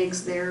FEMA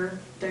makes their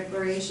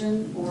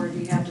declaration, or do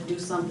you have to do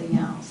something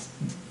else?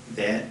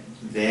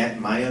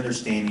 My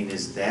understanding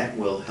is that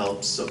will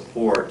help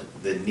support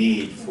the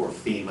need for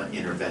FEMA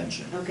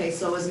intervention. Okay,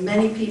 so as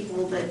many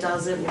people that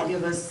does it will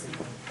give us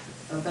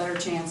a better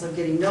chance of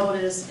getting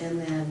notice and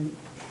then.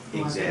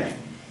 Exactly.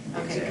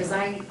 Okay, because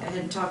I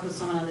had talked with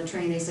someone on the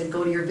train, they said,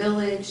 go to your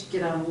village,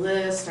 get on a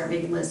list, start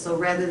making lists. So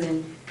rather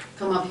than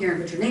come up here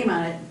and put your name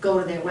on it, go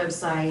to that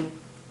website,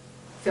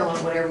 fill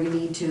out whatever you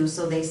need to,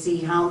 so they see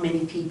how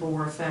many people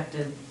were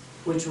affected,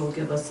 which will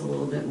give us a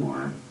little bit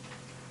more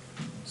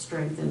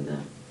strength into.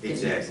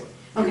 Exactly.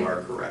 Okay. You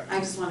are correct. I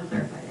just want to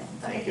clarify that.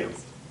 Thank you.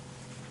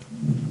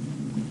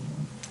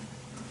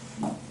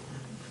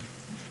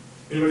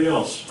 Anybody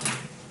else?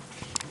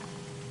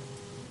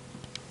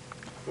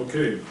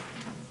 Okay.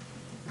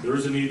 There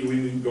is a need, we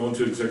need to go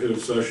into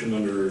executive session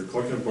under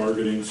collective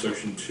bargaining,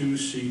 section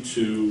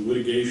 2C2,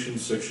 litigation,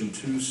 section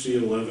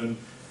 2C11,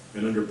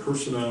 and under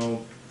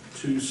personnel,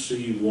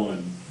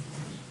 2C1.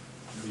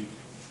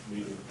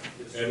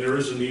 And there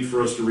is a need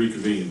for us to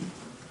reconvene.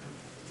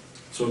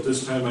 So at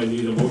this time, I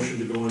need a motion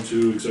to go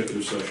into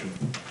executive session.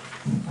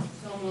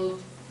 So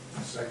moved.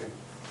 Second.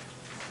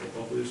 Roll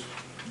call, please.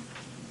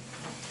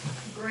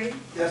 Gray,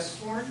 Yes.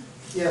 Horn,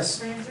 Yes.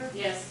 Franzer,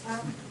 Yes.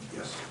 Pop,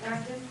 Yes.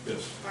 Stockton,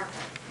 Yes.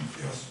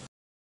 Barclay. Yes.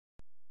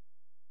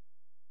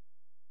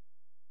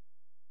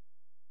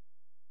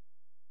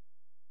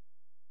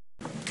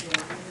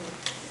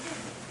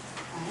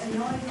 I have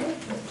no idea.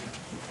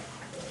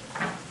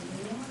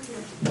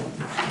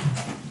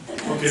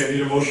 Okay, I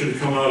need a motion to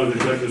come out of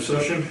executive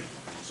session.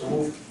 So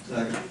moved.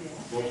 Second.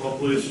 Roll call,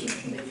 please.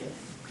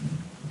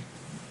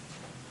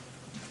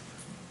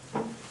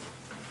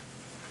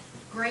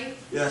 Gray,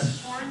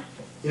 Yes. Horn,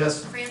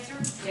 Yes.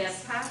 Franzer,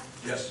 Yes. Pop,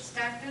 Yes.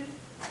 Stockton,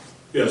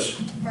 Yes.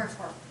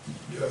 Barclay.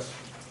 Yes.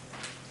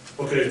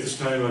 Okay, at this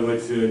time, I'd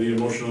like to need a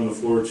motion on the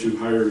floor to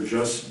hire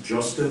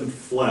Justin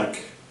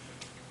Fleck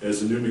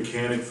as a new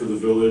mechanic for the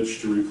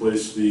village to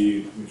replace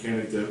the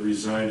mechanic that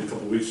resigned a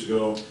couple weeks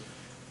ago.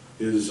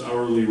 His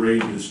hourly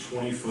rate is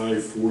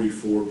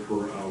 $25.44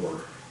 per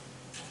hour.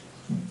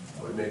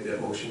 I would make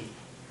that motion.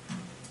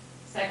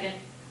 Second.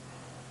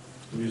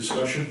 Any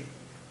discussion?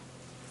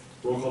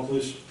 Roll call,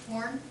 please.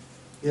 Horn,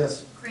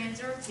 Yes.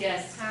 Franzer,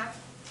 Yes. Pop,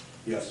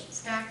 Yes.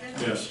 Stockton.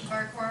 Yes.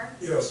 Barclay.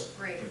 Yes.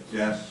 Gray.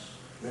 Yes.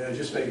 May I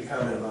just make a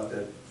comment about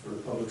that for the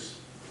public's,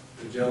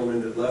 the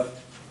gentleman that left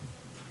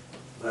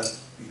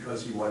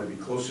because he wanted to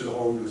be closer to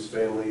home to his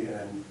family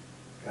and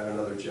got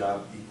another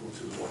job equal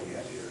to the one he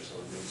had here, so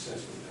it made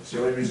sense for him. That's the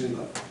only reason he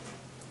left.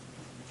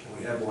 And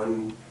we have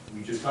one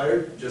we just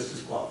hired, just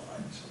as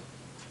qualified, so.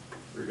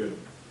 Very good.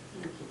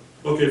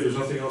 Okay, if there's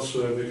nothing else,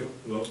 make up,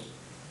 no?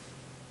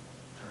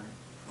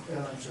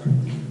 Yeah, I'm sorry.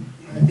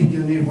 I think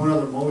you'll need one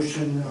other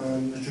motion,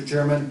 Mr.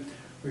 Chairman,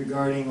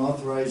 regarding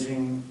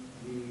authorizing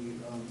the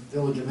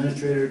village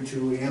administrator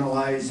to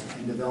analyze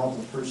and develop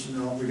a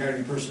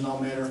regarding personnel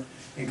matter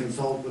and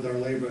consult with our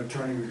labor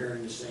attorney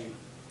regarding the same.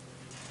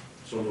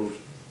 So moved.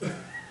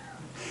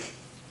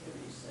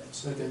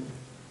 Second.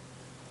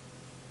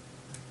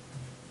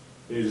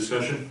 Any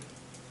discussion?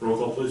 Roll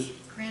call, please.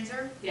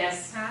 Franzer,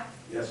 Yes. Pop,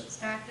 Yes.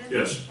 Stockton.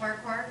 Yes.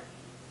 Barclay.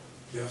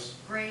 Yes.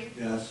 Gray.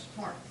 Yes.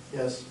 Horn.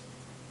 Yes.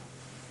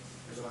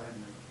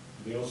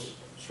 Anything else?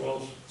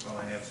 Swallows? All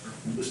I have, sir.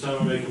 This time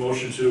I'll make a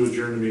motion to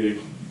adjourn the meeting.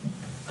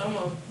 So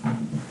moved.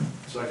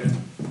 Second.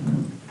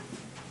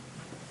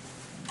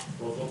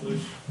 Roll call,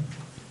 please.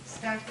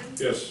 Stockton.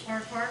 Yes.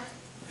 Barclay.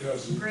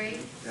 Yes. Gray.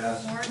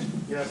 Yes. Horn.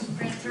 Yes.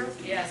 Franzer.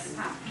 Yes.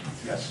 Pop.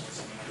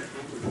 Yes.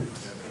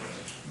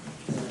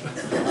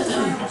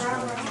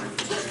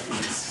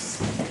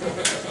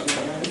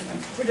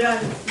 We're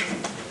done.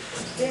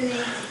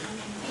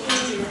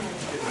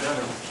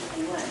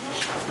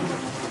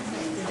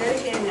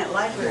 Dedicating that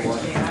library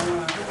today, I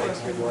want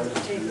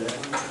to take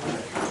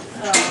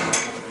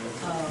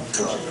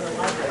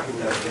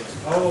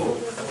Oh.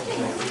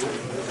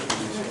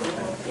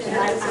 I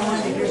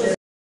wanted to hear this.